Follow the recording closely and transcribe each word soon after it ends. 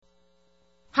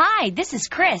Hi, this is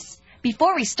Chris.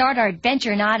 Before we start our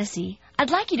adventure in Odyssey, I'd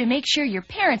like you to make sure your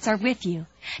parents are with you.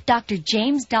 Dr.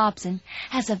 James Dobson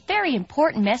has a very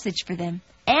important message for them,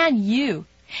 and you.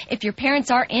 If your parents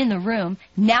aren't in the room,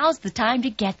 now's the time to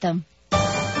get them. Oh,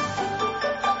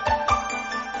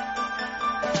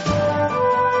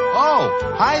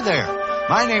 hi there.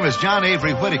 My name is John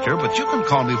Avery Whitaker, but you can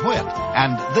call me Whit.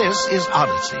 And this is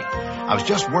Odyssey. I was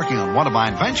just working on one of my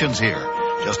inventions here.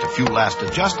 Just a few last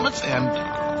adjustments and...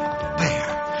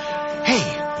 there. Hey,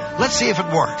 let's see if it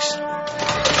works.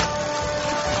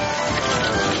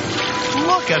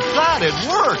 Look at that, it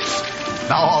works.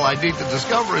 Now all I need to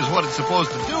discover is what it's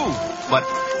supposed to do. But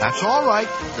that's all right.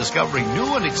 Discovering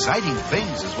new and exciting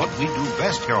things is what we do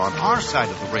best here on our side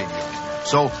of the radio.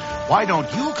 So why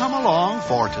don't you come along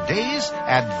for today's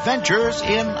Adventures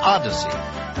in Odyssey?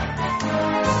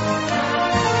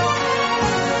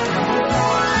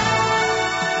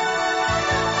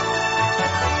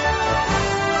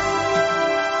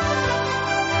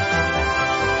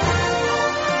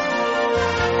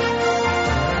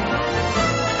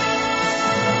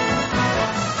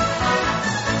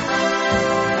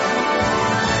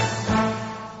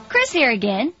 Here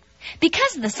again.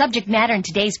 Because of the subject matter in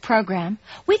today's program,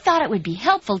 we thought it would be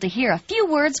helpful to hear a few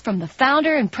words from the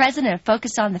founder and president of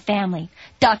Focus on the Family,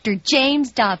 Dr.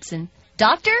 James Dobson.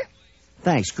 Doctor?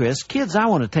 Thanks, Chris. Kids, I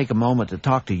want to take a moment to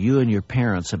talk to you and your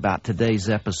parents about today's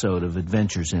episode of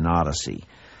Adventures in Odyssey.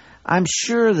 I'm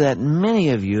sure that many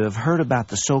of you have heard about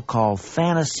the so-called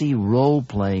fantasy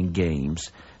role-playing games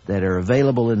that are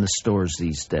available in the stores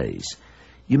these days.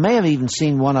 You may have even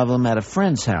seen one of them at a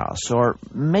friend's house, or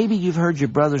maybe you've heard your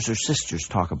brothers or sisters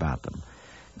talk about them.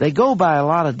 They go by a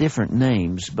lot of different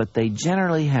names, but they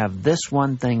generally have this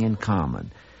one thing in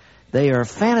common. They are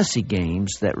fantasy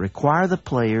games that require the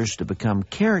players to become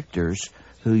characters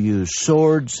who use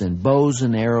swords and bows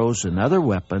and arrows and other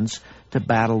weapons to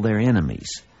battle their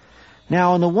enemies.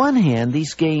 Now, on the one hand,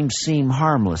 these games seem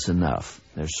harmless enough.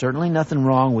 There's certainly nothing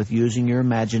wrong with using your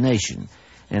imagination.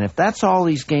 And if that's all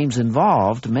these games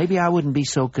involved, maybe I wouldn't be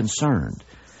so concerned.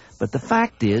 But the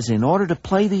fact is, in order to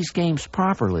play these games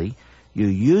properly, you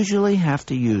usually have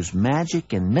to use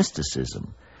magic and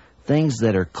mysticism, things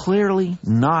that are clearly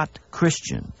not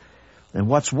Christian. And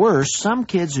what's worse, some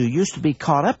kids who used to be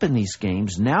caught up in these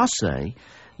games now say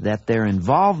that their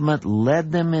involvement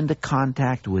led them into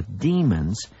contact with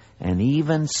demons and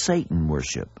even Satan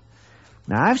worship.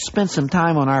 Now, I've spent some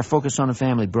time on our Focus on the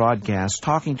Family broadcast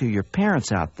talking to your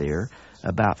parents out there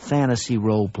about fantasy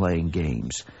role-playing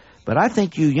games. But I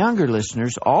think you younger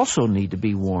listeners also need to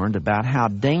be warned about how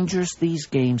dangerous these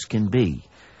games can be.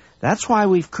 That's why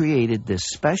we've created this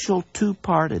special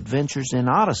two-part Adventures in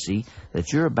Odyssey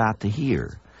that you're about to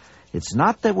hear. It's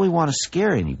not that we want to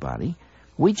scare anybody.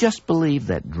 We just believe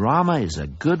that drama is a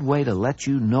good way to let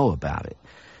you know about it.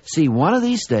 See, one of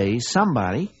these days,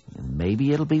 somebody, and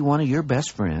maybe it'll be one of your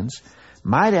best friends,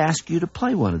 might ask you to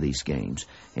play one of these games.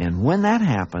 And when that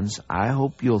happens, I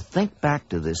hope you'll think back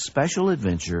to this special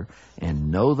adventure and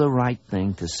know the right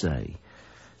thing to say.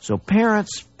 So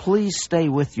parents, please stay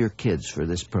with your kids for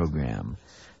this program.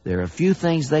 There are a few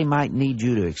things they might need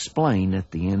you to explain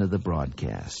at the end of the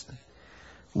broadcast.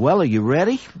 Well, are you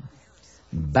ready?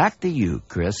 Back to you,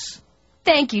 Chris.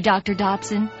 Thank you, Dr.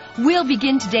 Dobson. We'll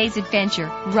begin today's adventure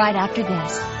right after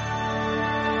this.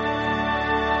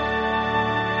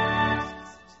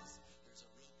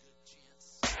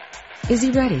 Is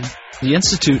he ready? The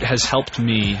Institute has helped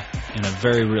me, in a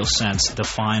very real sense,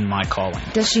 define my calling.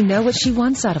 Does she know what she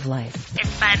wants out of life?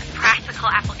 It's been practical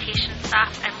application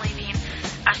stuff and leaving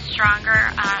a stronger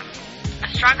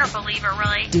believer,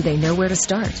 really. Do they know where to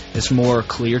start? It's more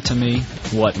clear to me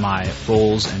what my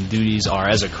roles and duties are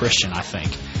as a Christian, I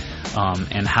think,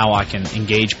 and how I can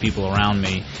engage people around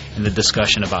me in the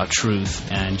discussion about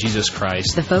truth and Jesus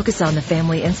Christ. The Focus on the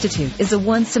Family Institute is a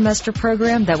one-semester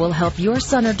program that will help your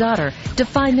son or daughter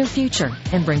define their future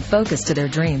and bring focus to their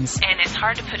dreams. And it's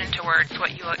hard to put into words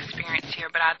what you will experience here,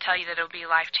 but I'll tell you that it'll be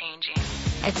life-changing.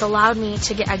 It's allowed me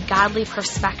to get a godly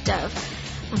perspective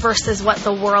versus what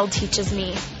the world teaches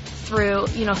me through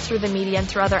the media and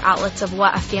through other outlets of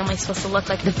what a family's supposed to look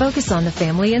like. The Focus on the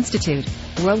Family Institute,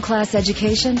 world-class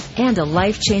education, and a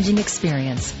life-changing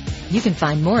experience. You can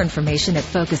find more information at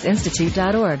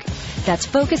focusinstitute.org. That's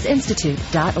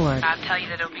focusinstitute.org. I'll tell you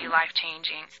that it'll be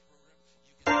life-changing.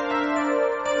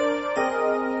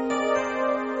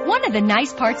 One of the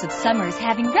nice parts of summer is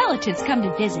having relatives come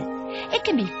to visit. It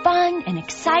can be fun and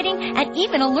exciting and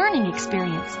even a learning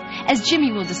experience, as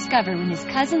Jimmy will discover when his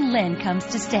cousin Lynn comes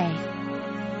to stay.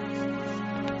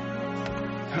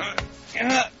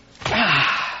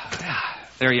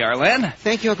 There you are, Lynn.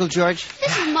 Thank you, Uncle George.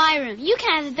 This is Mom. my room. You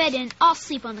can have the bed and I'll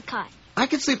sleep on the cot. I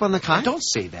could sleep on the cot. Don't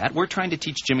say that. We're trying to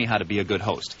teach Jimmy how to be a good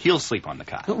host. He'll sleep on the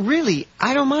cot. Really,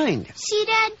 I don't mind. See,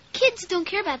 Dad, kids don't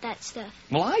care about that stuff.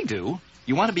 Well, I do.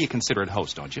 You want to be a considerate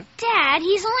host, don't you? Dad,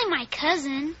 he's only my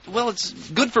cousin. Well, it's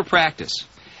good for practice.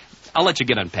 I'll let you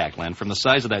get unpacked, Len. From the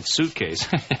size of that suitcase,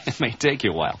 it may take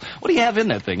you a while. What do you have in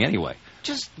that thing, anyway?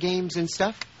 Just games and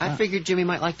stuff. I figured Jimmy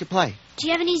might like to play. Do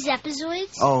you have any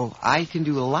Zapazoids? Oh, I can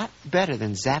do a lot better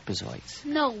than Zapazoids.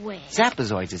 No way.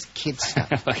 Zapazoids is kid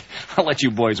stuff. Look, I'll let you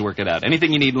boys work it out.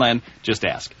 Anything you need, Len, just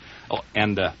ask. Oh,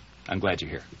 and I'm glad you're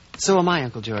here. So am I,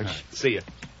 Uncle George. Right, see ya.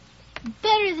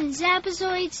 Better than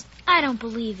Zapazoids? I don't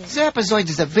believe it. Zapazoids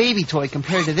is a baby toy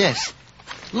compared to this.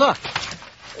 Look,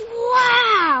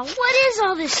 Wow! What is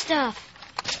all this stuff?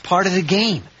 it's part of the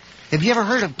game. Have you ever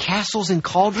heard of Castles and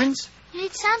Cauldrons?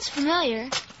 It sounds familiar.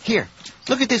 Here,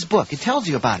 look at this book. It tells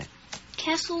you about it.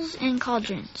 Castles and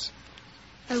Cauldrons.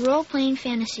 A role-playing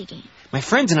fantasy game. My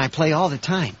friends and I play all the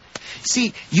time.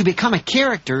 See, you become a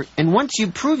character, and once you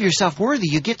prove yourself worthy,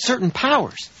 you get certain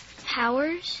powers.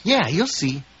 Powers? Yeah, you'll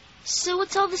see. So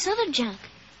what's all this other junk?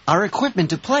 Our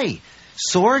equipment to play.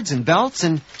 Swords and belts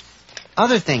and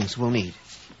other things we'll need.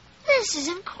 This is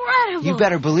incredible. You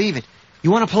better believe it.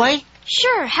 You want to play?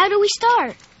 Sure, how do we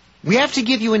start? We have to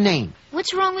give you a name.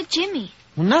 What's wrong with Jimmy?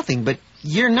 Well, nothing, but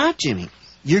you're not Jimmy.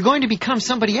 You're going to become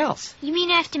somebody else. You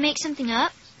mean I have to make something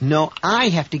up? No, I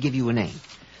have to give you a name.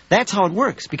 That's how it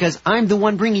works, because I'm the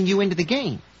one bringing you into the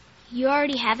game. You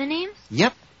already have a name?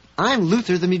 Yep, I'm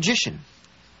Luther the Magician.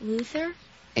 Luther?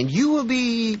 And you will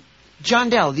be John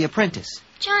Dell, the apprentice.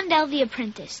 John Dell the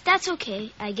apprentice. That's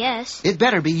okay, I guess. It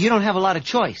better be. You don't have a lot of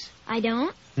choice. I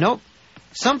don't? Nope.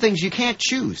 Some things you can't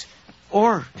choose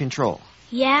or control.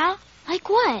 Yeah? Like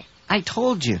what? I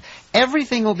told you.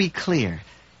 Everything will be clear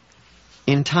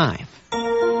in time.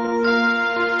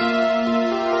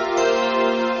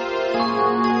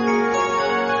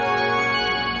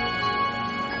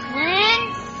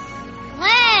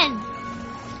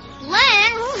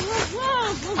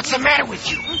 What's the matter with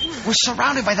you? We're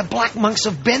surrounded by the black monks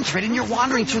of Benthred, and you're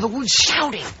wandering through the woods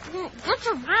shouting. Get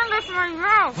your hand off my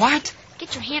mouth. What?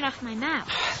 Get your hand off my mouth.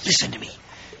 Listen to me.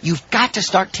 You've got to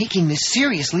start taking this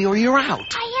seriously or you're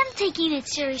out. I am taking it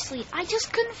seriously. I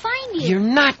just couldn't find you. You're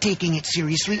not taking it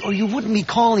seriously or you wouldn't be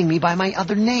calling me by my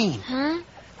other name. Huh?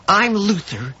 I'm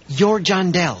Luther. You're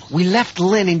John Dell. We left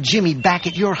Len and Jimmy back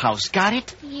at your house. Got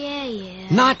it? Yeah.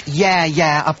 Not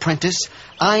yeah, apprentice.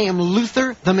 I am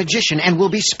Luther the Magician and will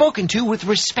be spoken to with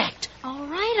respect. All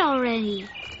right already.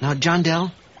 Now, John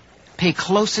Dell, pay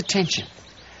close attention.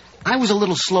 I was a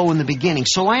little slow in the beginning,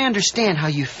 so I understand how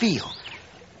you feel.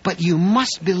 But you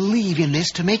must believe in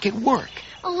this to make it work.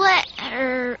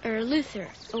 Luther,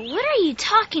 what are you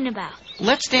talking about?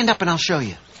 Let's stand up and I'll show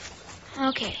you.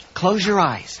 Okay. Close your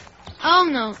eyes. Oh,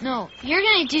 no. You're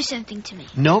going to do something to me.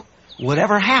 Nope.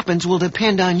 Whatever happens will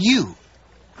depend on you.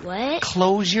 What?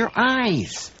 Close your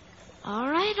eyes. All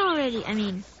right already.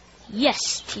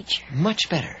 Yes, teacher. Much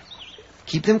better.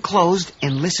 Keep them closed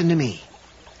and listen to me.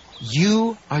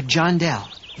 You are John Dell,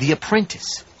 the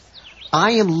apprentice.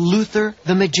 I am Luther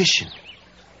the Magician.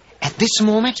 At this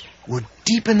moment, we're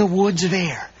deep in the woods of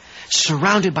air,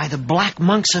 surrounded by the black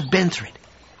monks of Benthred.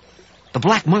 The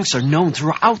black monks are known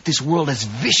throughout this world as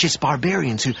vicious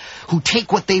barbarians who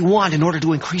take what they want in order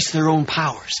to increase their own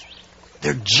powers.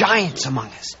 They're giants among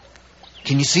us.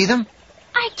 Can you see them?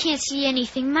 I can't see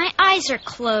anything. My eyes are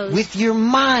closed. With your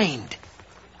mind,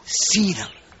 see them.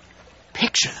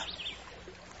 Picture them.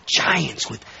 Giants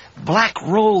with black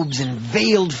robes and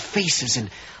veiled faces and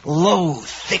low,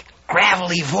 thick,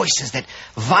 gravelly voices that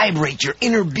vibrate your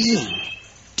inner being.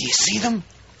 Do you see them?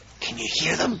 Can you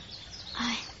hear them?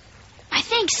 I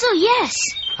think so, yes.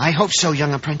 I hope so,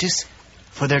 young apprentice,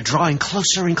 for they're drawing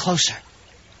closer and closer.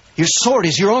 Your sword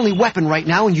is your only weapon right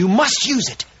now, and you must use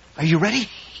it. Are you ready?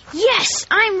 Yes,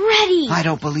 I'm ready. I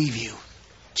don't believe you.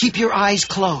 Keep your eyes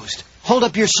closed. Hold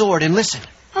up your sword and listen.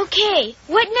 Okay,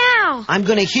 what now? I'm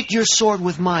going to hit your sword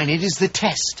with mine. It is the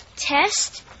test.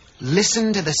 Test?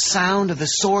 Listen to the sound of the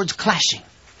swords clashing.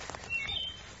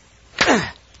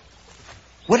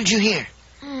 What did you hear?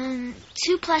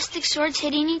 Two plastic swords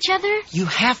hitting each other? You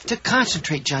have to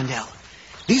concentrate, John Dell.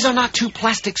 These are not two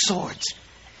plastic swords.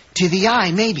 To the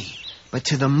eye, maybe, but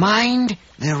to the mind,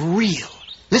 they're real.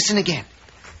 Listen again.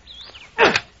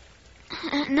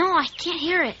 No, I can't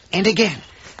hear it. And again.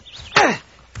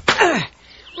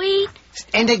 Wait.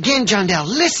 And again, John Dell.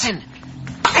 Listen.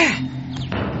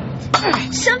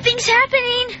 Something's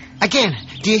happening. Again.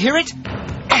 Do you hear it?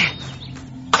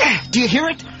 Do you hear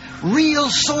it? Real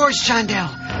swords, John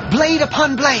Dell. Blade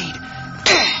upon blade.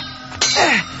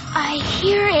 I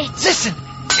hear it. Listen.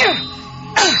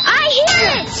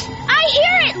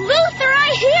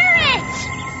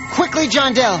 Quickly,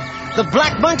 John Dell. The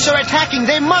black monks are attacking.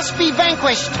 They must be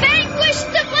vanquished. Vanquish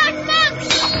the black monks!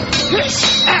 I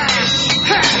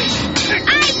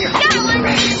got one!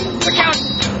 Look out!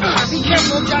 Be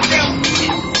careful, John Dell.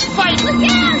 Fight! Look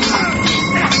out!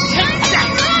 Take that!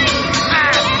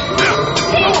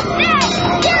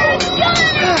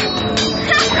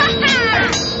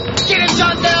 Get him,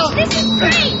 John Dell! This is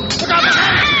great! Look out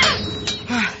behind!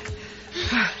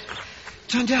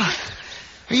 John Dell,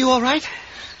 are you all right?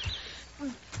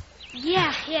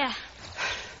 Yeah.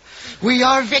 We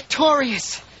are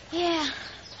victorious. Yeah.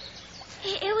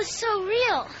 It was so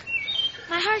real.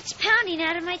 My heart's pounding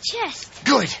out of my chest.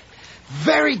 Good.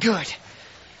 Very good.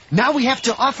 Now we have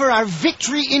to offer our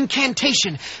victory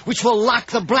incantation, which will lock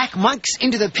the black monks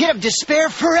into the pit of despair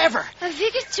forever. A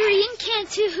victory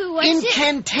incantation? What's it?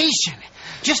 Incantation.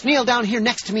 Just kneel down here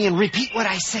next to me and repeat what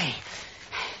I say.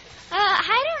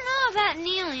 I don't know about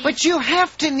kneeling. But you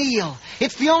have to kneel.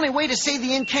 It's the only way to say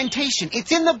the incantation.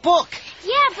 It's in the book.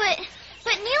 Yeah, but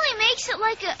kneeling makes it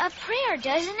like a prayer,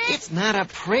 doesn't it? It's not a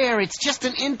prayer. It's just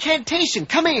an incantation.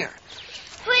 Come here.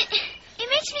 But it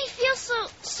makes me feel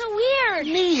so weird.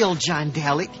 Kneel, John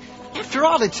Dell. After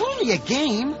all, it's only a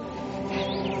game.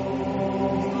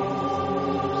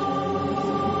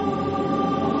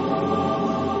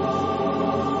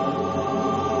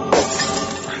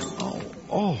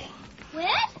 Oh. Whit?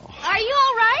 Are you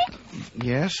all right?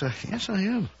 Yes, I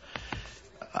am.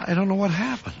 I don't know what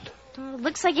happened.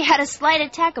 Looks like you had a slight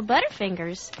attack of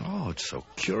butterfingers. Oh, it's so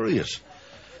curious.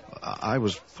 I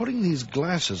was putting these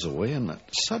glasses away and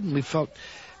suddenly felt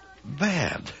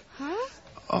bad. Huh?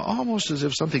 Almost as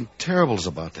if something terrible is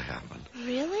about to happen.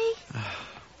 Really?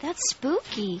 That's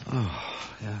spooky. Oh,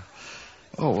 yeah.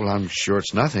 Oh, well, I'm sure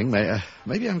it's nothing.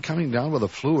 Maybe I'm coming down with a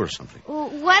flu or something. Well,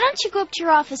 why don't you go up to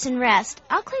your office and rest?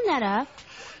 I'll clean that up.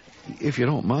 If you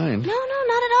don't mind. No,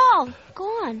 not at all. Go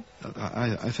on.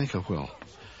 I think I will.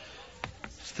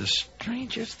 It's the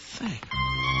strangest thing.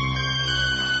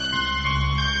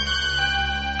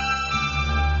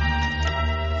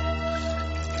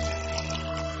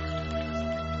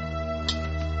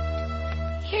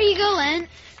 Here you go, Len.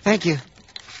 Thank you.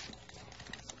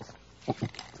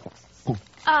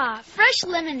 Fresh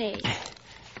lemonade.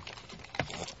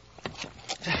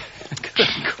 Good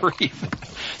grief.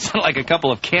 Sound like a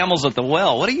couple of camels at the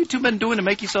well. What have you two been doing to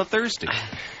make you so thirsty?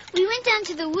 We went down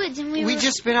to the woods and we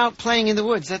just been out playing in the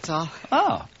woods, that's all.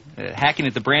 Oh, hacking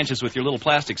at the branches with your little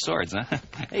plastic swords, huh?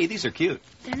 Hey, these are cute.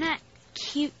 They're not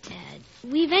cute, Dad.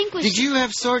 We vanquished... Did you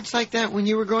have swords like that when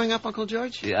you were growing up, Uncle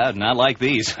George? Yeah, not like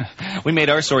these. We made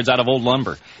our swords out of old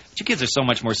lumber. But you kids are so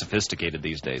much more sophisticated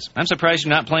these days. I'm surprised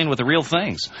you're not playing with the real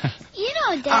things. You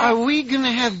know, Dad... Are we going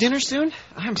to have dinner soon?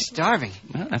 I'm starving.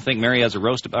 Well, I think Mary has a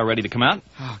roast about ready to come out.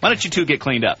 Okay. Why don't you two get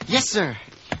cleaned up? Yes, sir.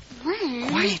 When?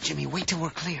 Quiet, Jimmy. Wait till we're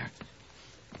clear.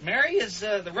 Mary, is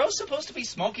the roast supposed to be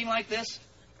smoking like this?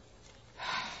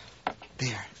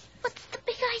 There. What's the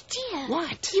big idea?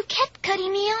 What? You kept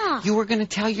cutting me off. You were going to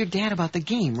tell your dad about the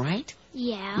game, right?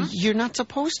 Yeah. You're not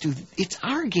supposed to. It's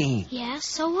our game. Yeah,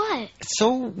 so what?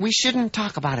 So we shouldn't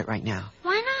talk about it right now.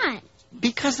 Why not?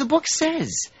 Because the book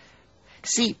says.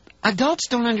 See, adults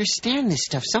don't understand this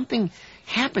stuff. Something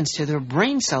happens to their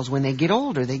brain cells when they get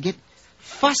older. They get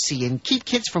fussy and keep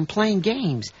kids from playing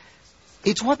games.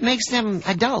 It's what makes them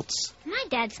adults. My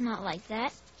dad's not like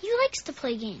that. He likes to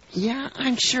play games. Yeah,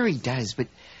 I'm sure he does, but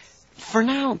for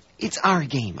now, it's our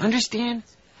game. Understand?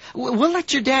 We'll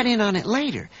let your dad in on it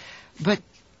later. But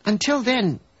until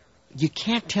then, you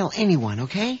can't tell anyone,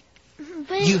 okay?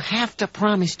 But... You have to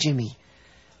promise Jimmy.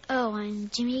 Oh, I'm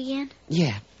Jimmy again?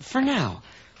 Yeah, for now.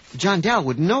 John Dell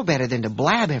would know better than to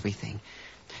blab everything.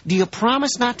 Do you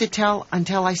promise not to tell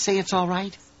until I say it's all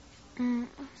right?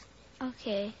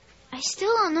 Okay. I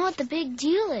still don't know what the big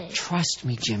deal is. Trust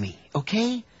me, Jimmy,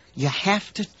 okay? You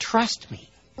have to trust me.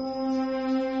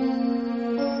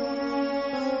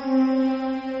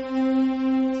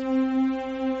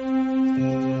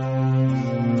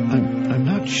 I'm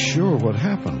not sure what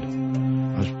happened.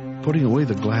 I was putting away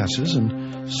the glasses,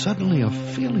 and suddenly a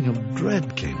feeling of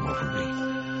dread came over me.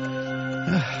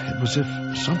 It was as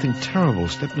if something terrible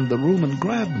stepped into the room and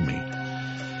grabbed me.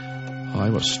 I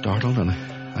was startled, and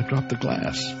I dropped the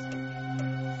glass.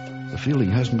 The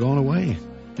feeling hasn't gone away.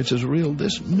 It's as real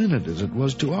this minute as it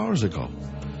was 2 hours ago.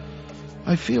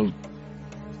 I feel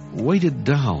weighted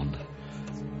down,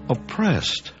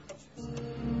 oppressed.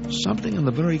 Something in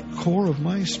the very core of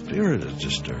my spirit is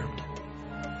disturbed.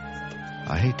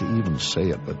 I hate to even say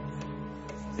it, but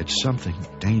it's something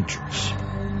dangerous,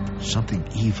 something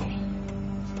evil.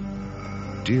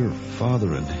 Dear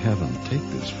Father in heaven, take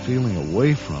this feeling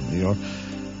away from me,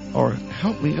 or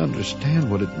help me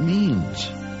understand what it means.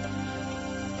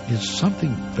 Is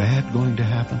something bad going to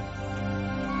happen?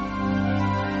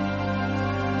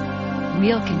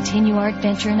 We'll continue our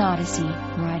adventure in Odyssey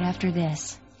right after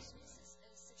this.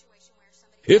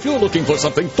 If you're looking for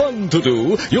something fun to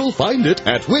do, you'll find it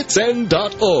at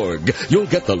witsend.org. You'll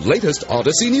get the latest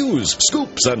Odyssey news,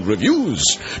 scoops, and reviews.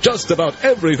 Just about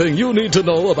everything you need to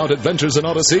know about Adventures in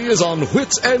Odyssey is on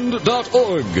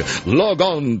witsend.org. Log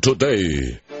on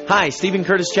today. Hi, Stephen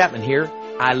Curtis Chapman here.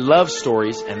 I love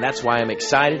stories, and that's why I'm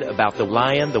excited about The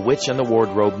Lion, the Witch, and the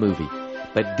Wardrobe movie.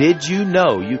 But did you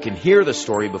know you can hear the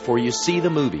story before you see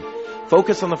the movie?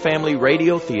 Focus on the Family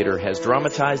Radio Theater has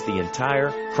dramatized the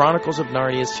entire Chronicles of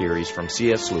Narnia series from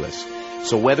C.S. Lewis.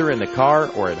 So whether in the car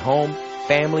or at home,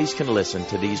 families can listen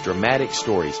to these dramatic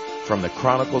stories from the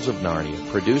Chronicles of Narnia,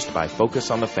 produced by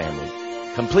Focus on the Family.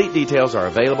 Complete details are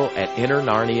available at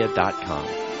InnerNarnia.com.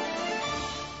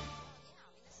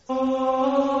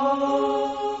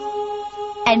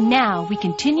 And now we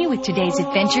continue with today's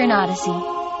adventure in Odyssey.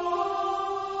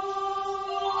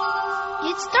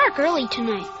 It's dark early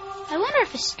tonight. I wonder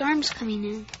if a storm's coming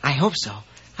in. I hope so.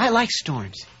 I like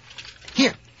storms.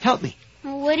 Here, help me.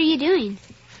 What are you doing?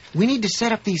 We need to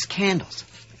set up these candles.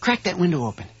 Crack that window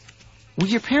open. Will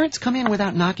your parents come in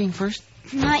without knocking first?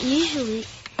 Not usually.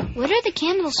 What are the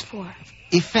candles for?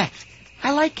 Effect.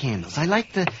 I like candles. I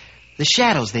like the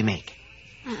shadows they make.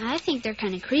 I think they're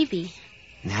kind of creepy.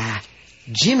 Nah,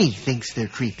 Jimmy thinks they're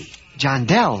creepy. John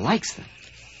Dell likes them.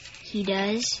 He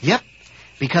does? Yep,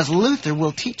 because Luther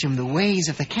will teach him the ways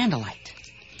of the candlelight.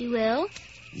 He will?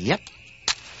 Yep.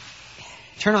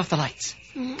 Turn off the lights.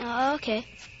 Okay.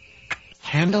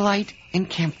 Candlelight and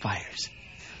campfires.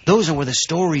 Those are where the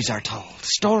stories are told.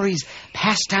 Stories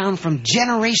passed down from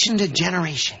generation to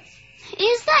generation.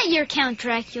 Is that your Count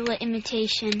Dracula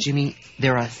imitation? Jimmy,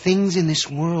 there are things in this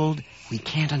world we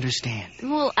can't understand.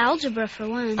 Well, algebra for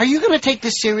one. Are you going to take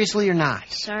this seriously or not?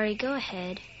 Sorry, go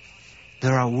ahead.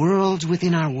 There are worlds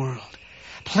within our world.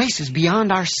 Places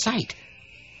beyond our sight.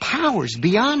 Powers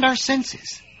beyond our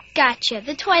senses. Gotcha.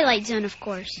 The Twilight Zone, of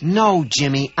course. No,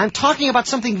 Jimmy. I'm talking about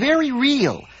something very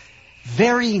real.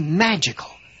 Very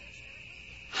magical.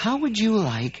 How would you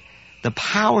like the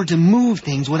power to move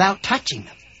things without touching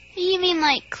them? You mean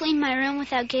like clean my room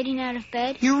without getting out of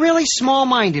bed? You're really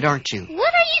small-minded, aren't you?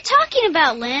 What are you talking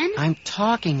about, Len? I'm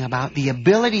talking about the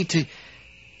ability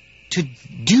to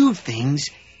do things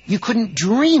you couldn't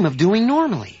dream of doing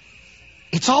normally.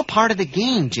 It's all part of the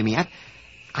game, Jimmy.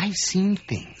 I've seen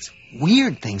things,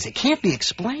 weird things that can't be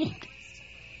explained.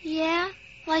 Yeah?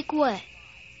 Like what?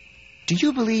 Do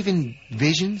you believe in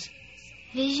visions?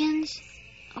 Visions?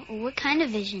 What kind of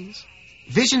visions?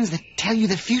 Visions that tell you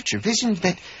the future. Visions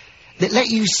that let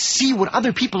you see what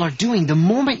other people are doing the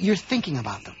moment you're thinking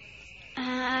about them.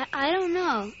 I don't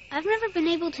know. I've never been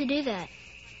able to do that.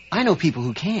 I know people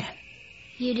who can.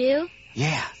 You do?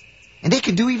 Yeah. And they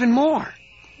could do even more.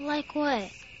 Like what?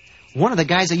 One of the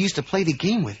guys I used to play the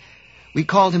game with, we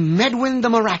called him Medwin the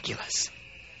Miraculous.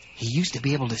 He used to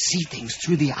be able to see things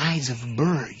through the eyes of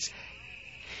birds.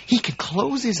 He could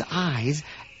close his eyes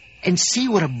and see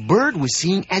what a bird was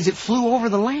seeing as it flew over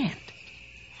the land.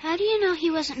 How do you know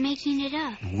he wasn't making it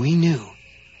up? We knew.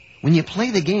 When you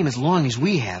play the game as long as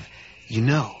we have, you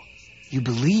know. You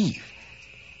believe.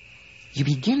 You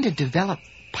begin to develop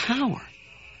power.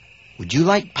 Would you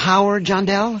like power, John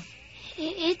Dell?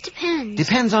 It depends.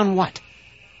 Depends on what?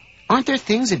 Aren't there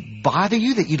things that bother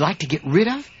you that you'd like to get rid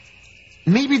of?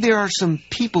 Maybe there are some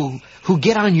people who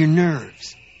get on your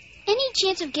nerves. Any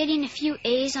chance of getting a few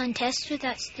A's on tests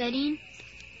without studying?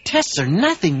 Tests are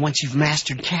nothing once you've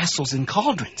mastered castles and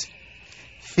cauldrons.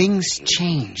 Things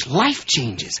change. Life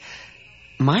changes.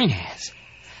 Mine has.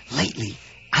 Lately,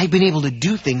 I've been able to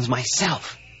do things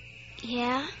myself.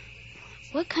 Yeah?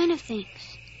 What kind of things?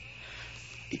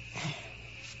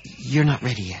 You're not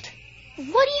ready yet.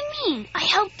 What do you mean? I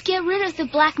helped get rid of the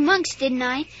black monks, didn't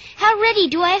I? How ready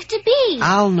do I have to be?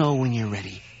 I'll know when you're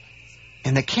ready.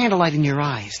 And the candlelight in your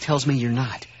eyes tells me you're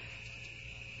not.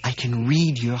 I can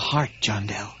read your heart, John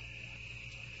Dell.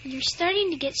 You're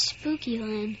starting to get spooky,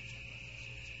 Len.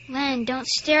 Len, don't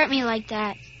stare at me like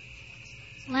that.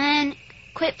 Len,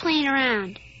 quit playing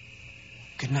around.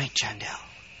 Good night, John Dell.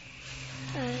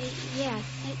 Yeah.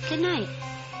 Good night.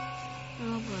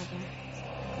 Oh, brother.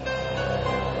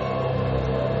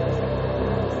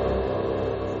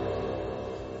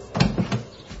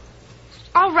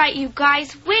 All right, you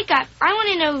guys, wake up. I want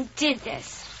to know who did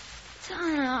this.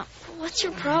 Donna, what's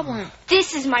your problem?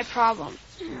 This is my problem.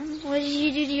 What did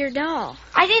you do to your doll?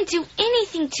 I didn't do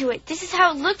anything to it. This is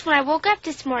how it looked when I woke up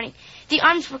this morning. The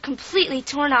arms were completely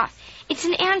torn off. It's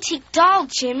an antique doll,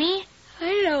 Jimmy.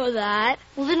 I know that.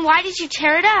 Well, then why did you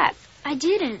tear it up? I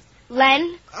didn't.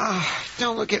 Len? Oh,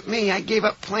 don't look at me. I gave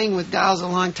up playing with dolls a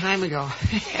long time ago.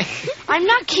 I'm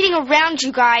not kidding around,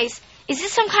 you guys. Is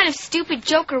this some kind of stupid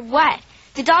joke or what?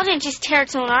 The doll didn't just tear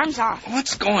its own arms off.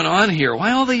 What's going on here?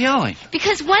 Why all the yelling?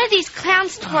 Because one of these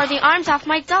clowns tore the arms off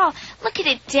my doll. Look at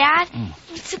it, Dad.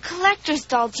 It's a collector's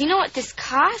doll. Do you know what this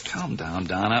costs? Calm down,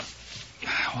 Donna.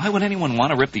 Why would anyone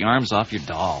want to rip the arms off your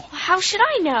doll? Well, how should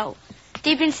I know?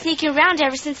 They've been sneaking around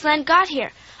ever since Len got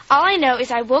here. All I know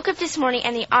is I woke up this morning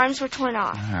and the arms were torn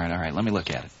off. All right. Let me look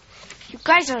at it. You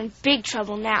guys are in big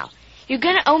trouble now. You're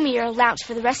going to owe me your allowance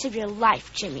for the rest of your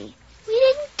life, Jimmy. We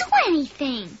didn't do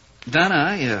anything.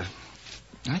 Donna,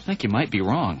 I think you might be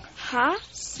wrong. Huh?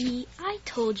 See, I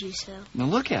told you so. Now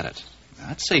look at it.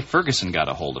 I'd say Ferguson got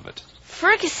a hold of it.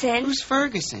 Ferguson? Who's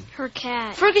Ferguson? Her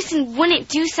cat. Ferguson wouldn't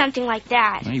do something like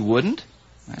that. No, he wouldn't.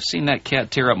 I've seen that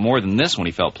cat tear up more than this when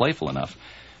he felt playful enough.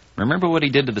 Remember what he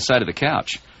did to the side of the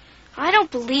couch? I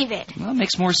don't believe it. Well, it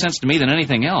makes more sense to me than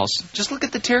anything else. Just look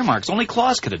at the tear marks. Only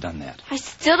claws could have done that. I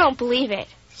still don't believe it.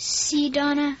 See,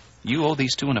 Donna? You owe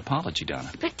these two an apology, Donna.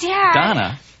 But, Dad...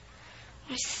 Donna!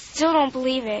 I still don't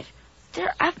believe it.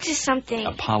 They're up to something.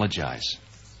 Apologize.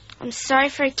 I'm sorry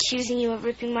for accusing you of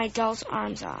ripping my doll's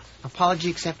arms off. Apology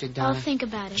accepted, Donna. I'll think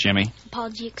about it. Jimmy?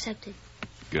 Apology accepted.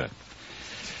 Good.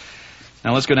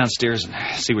 Now let's go downstairs and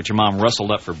see what your mom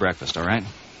rustled up for breakfast, all right?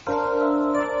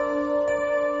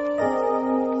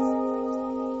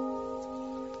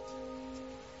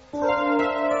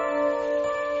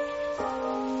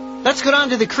 Let's go down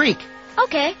to the creek.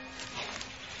 Okay.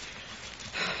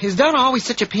 Is Donna always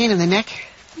such a pain in the neck?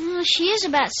 Well, she is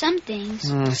about some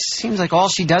things. Seems like all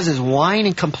she does is whine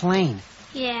and complain.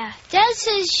 Yeah. Dad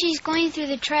says she's going through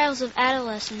the trials of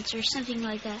adolescence or something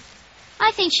like that.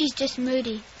 I think she's just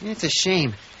moody. It's a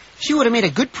shame. She would have made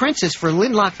a good princess for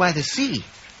Lindlock by the Sea.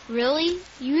 Really?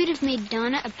 You would have made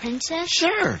Donna a princess?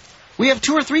 Sure. We have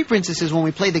 2 or 3 princesses when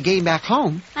we play the game back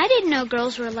home. I didn't know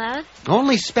girls were allowed.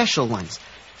 Only special ones.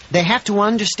 They have to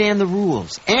understand the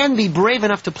rules and be brave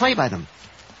enough to play by them.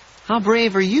 How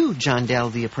brave are you, John Dell,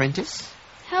 the apprentice?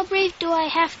 How brave do I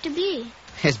have to be?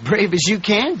 As brave as you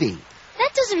can be.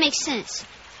 That doesn't make sense.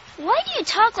 Why do you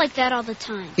talk like that all the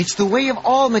time? It's the way of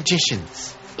all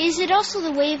magicians. Is it also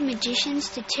the way of magicians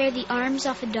to tear the arms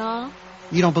off a doll?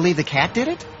 You don't believe the cat did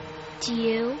it? Do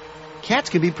you? Cats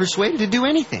can be persuaded to do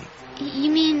anything.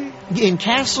 You mean... In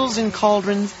castles and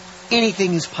cauldrons,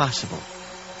 anything is possible.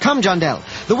 Come, John Dell.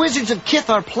 The wizards of Kith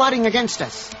are plotting against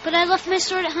us. But I left my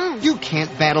sword at home. You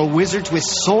can't battle wizards with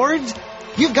swords.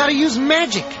 You've got to use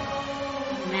magic.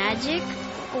 Magic?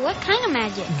 What kind of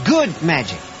magic? Good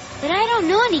magic. But I don't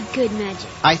know any good magic.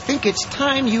 I think it's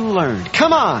time you learned.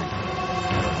 Come on.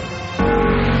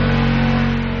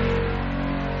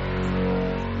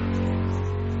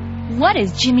 What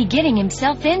is Jimmy getting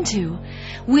himself into?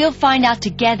 We'll find out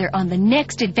together on the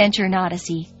next Adventure in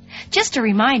Odyssey. Just a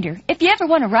reminder, if you ever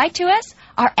want to write to us,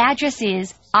 our address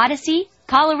is Odyssey,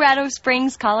 Colorado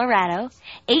Springs, Colorado,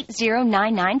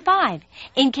 80995.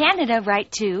 In Canada,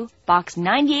 write to Box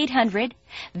 9800,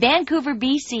 Vancouver,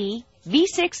 BC,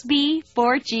 V6B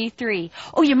 4G3.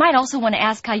 Oh, you might also want to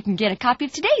ask how you can get a copy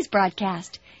of today's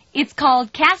broadcast. It's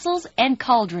called Castles and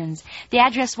Cauldrons. The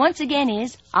address once again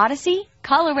is Odyssey,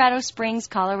 Colorado Springs,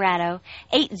 Colorado,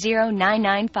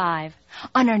 80995.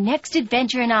 On our next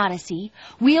adventure in Odyssey,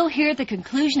 we'll hear the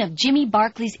conclusion of Jimmy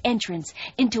Barkley's entrance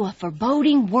into a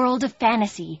foreboding world of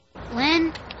fantasy.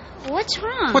 Len, what's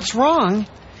wrong? What's wrong?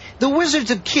 The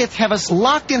wizards of Kith have us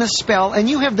locked in a spell, and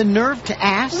you have the nerve to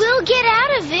ask? We'll get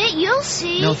out of it, you'll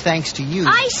see. No thanks to you.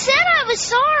 I said I was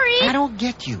sorry. I don't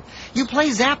get you. You play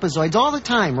Zapazoids all the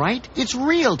time, right? It's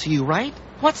real to you, right?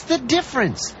 What's the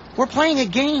difference? We're playing a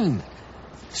game.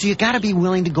 So you gotta be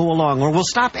willing to go along, or we'll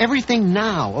stop everything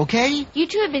now, okay? You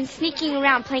two have been sneaking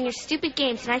around playing your stupid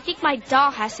games, and I think my doll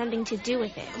has something to do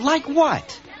with it. Like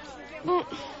what? Well,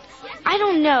 I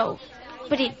don't know,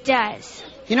 but it does.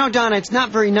 You know, Donna, it's not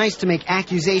very nice to make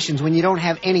accusations when you don't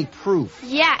have any proof.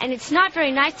 Yeah, and it's not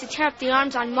very nice to tear up the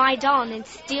arms on my doll and then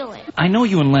steal it. I know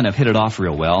you and Len have hit it off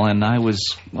real well, and I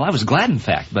was glad, in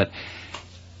fact, but...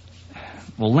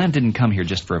 Well, Len didn't come here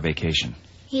just for a vacation.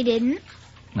 He didn't?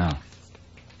 No.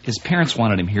 His parents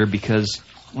wanted him here because,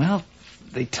 well,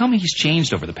 they tell me he's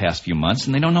changed over the past few months,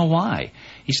 and they don't know why.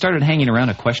 He started hanging around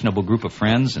a questionable group of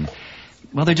friends, and,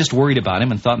 well, they're just worried about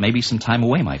him and thought maybe some time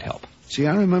away might help. See,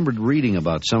 I remembered reading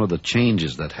about some of the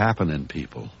changes that happen in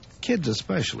people, kids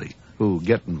especially, who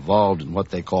get involved in what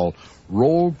they call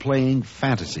role-playing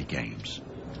fantasy games.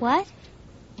 What?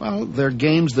 Well, they're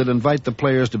games that invite the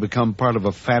players to become part of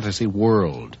a fantasy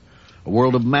world, a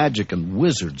world of magic and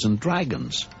wizards and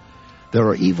dragons. There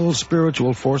are evil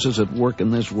spiritual forces at work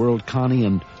in this world, Connie,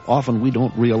 and often we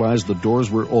don't realize the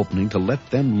doors we're opening to let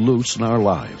them loose in our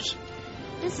lives.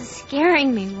 This is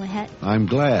scaring me, Whit. I'm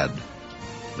glad.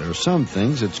 There are some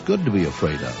things it's good to be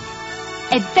afraid of.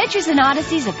 Adventures in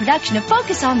Odyssey is a production of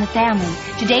Focus on the Family.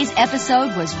 Today's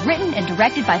episode was written and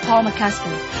directed by Paul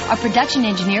McCusker. Our production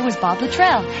engineer was Bob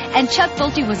Luttrell, and Chuck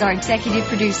Pulte was our executive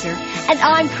producer. And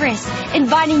I'm Chris,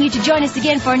 inviting you to join us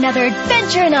again for another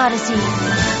Adventure in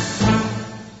Odyssey.